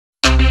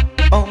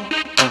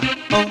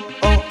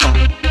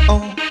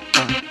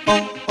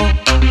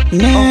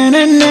Na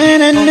na na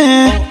na na.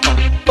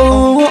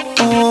 Oh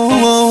oh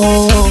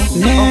oh.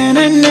 Na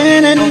na na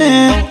na na.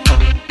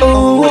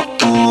 Oh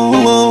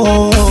oh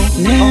oh.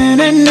 Na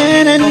na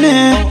na na na.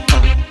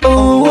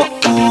 Oh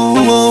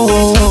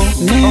oh.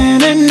 Na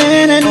na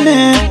na na na.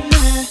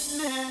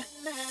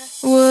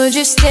 Would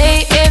you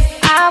stay if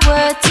I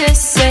were to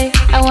say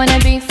I wanna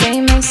be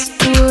famous?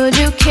 Would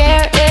you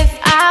care if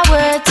I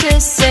were to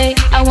say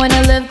I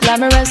wanna live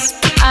glamorous?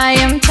 I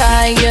am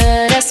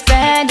tired of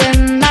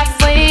spending my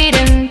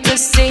waiting to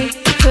see,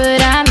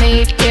 could I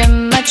make it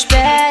much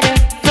better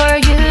for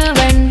you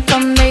and for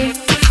me?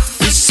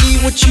 You see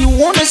what you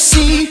wanna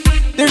see,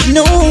 there's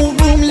no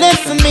room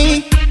left for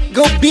me.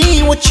 Go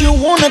be what you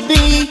wanna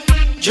be,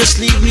 just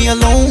leave me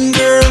alone,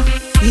 girl.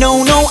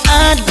 No, no,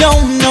 I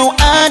don't know,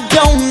 I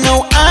don't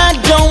know, I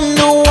don't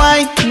know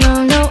why.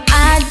 No, no,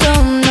 I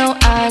don't know,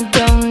 I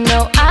don't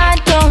know, I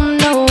don't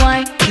know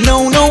why.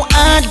 No, no,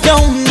 I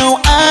don't know,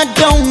 I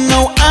don't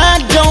know,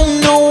 I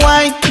don't know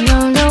why.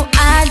 No, no,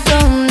 I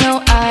don't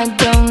know, I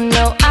don't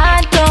know,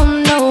 I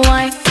don't know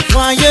why.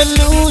 Why you're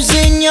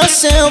losing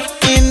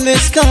yourself in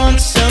this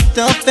concept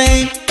of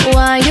fame?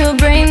 Why you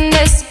bring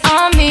this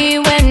on me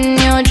when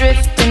you're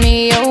drifting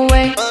me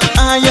away?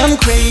 I am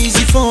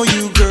crazy for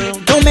you, girl,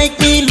 don't make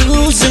me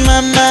losing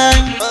my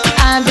mind.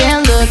 I've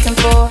been looking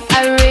for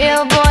a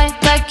real boy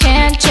that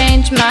can't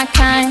change my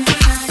kind.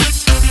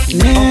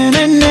 Na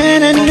na na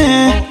na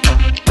na.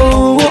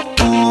 Oh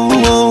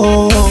oh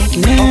oh.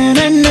 Na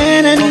na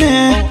na na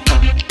na.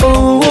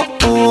 Oh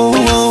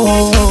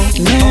oh.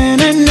 Na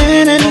na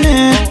na na na.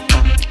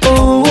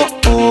 Oh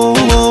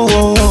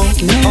oh.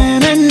 Na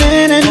na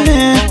na na na.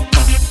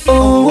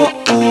 Oh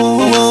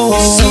oh.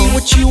 See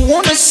what you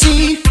wanna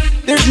see,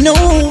 there's no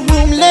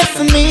room left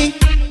for me.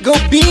 Go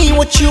be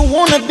what you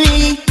wanna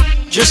be,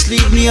 just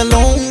leave me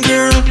alone,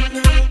 girl.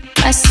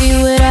 I see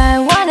what I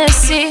wanna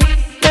see,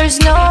 there's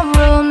no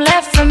room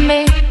left for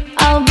me.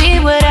 I'll be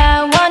what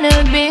I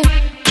wanna be,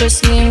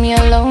 just leave me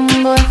alone,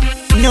 boy.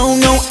 No,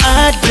 no,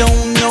 I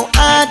don't know,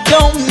 I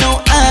don't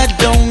know, I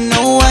don't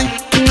know why.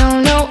 No,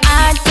 no,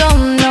 I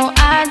don't know,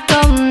 I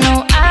don't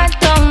know, I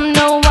don't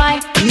know why.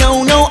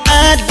 No, no,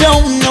 I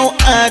don't know,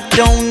 I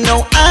don't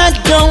know, I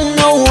don't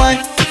know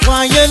why.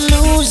 Why you're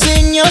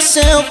losing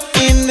yourself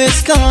in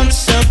this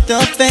concept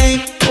of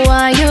fame?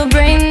 Why you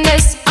bring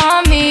this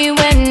on me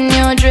when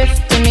you're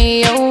drifting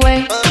me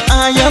away?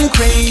 I am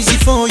crazy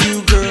for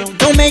you, girl,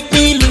 don't make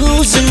me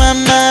losing my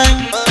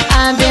mind.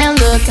 I've been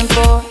looking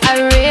for a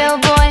real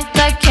boy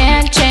that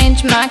can't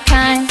change my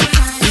kind.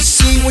 You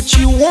see what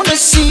you wanna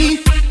see,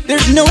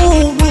 there's no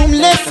room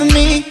left for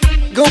me.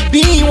 Go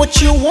be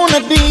what you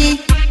wanna be,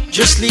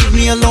 just leave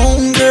me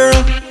alone, girl.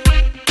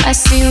 I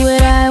see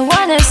what I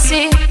wanna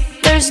see,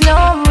 there's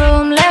no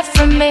room left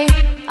for me.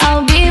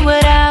 I'll be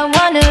what I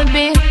wanna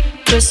be,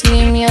 just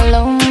leave me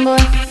alone, boy.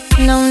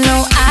 No,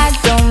 no, I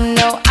don't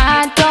know,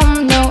 I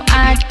don't know,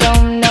 I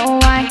don't know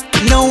why.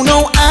 No,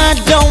 no, I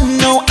don't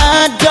know,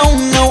 I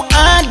don't know,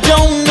 I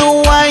don't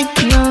know why.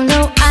 No,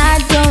 no, I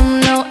don't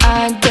know,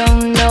 I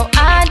don't know,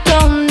 I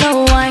don't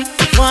know why.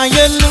 Why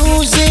you're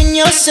losing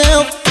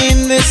yourself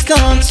in this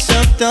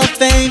concept of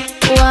fame?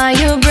 Why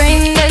you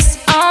bring this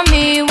on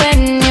me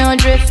when you're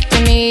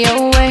drifting me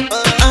away?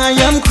 I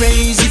am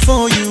crazy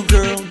for you,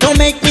 girl, don't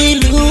make me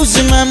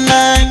losing my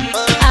mind.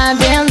 I've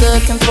been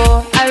looking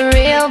for a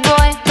real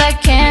boy that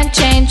can't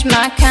change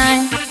my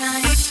kind.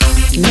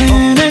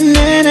 Na na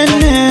na na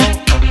na.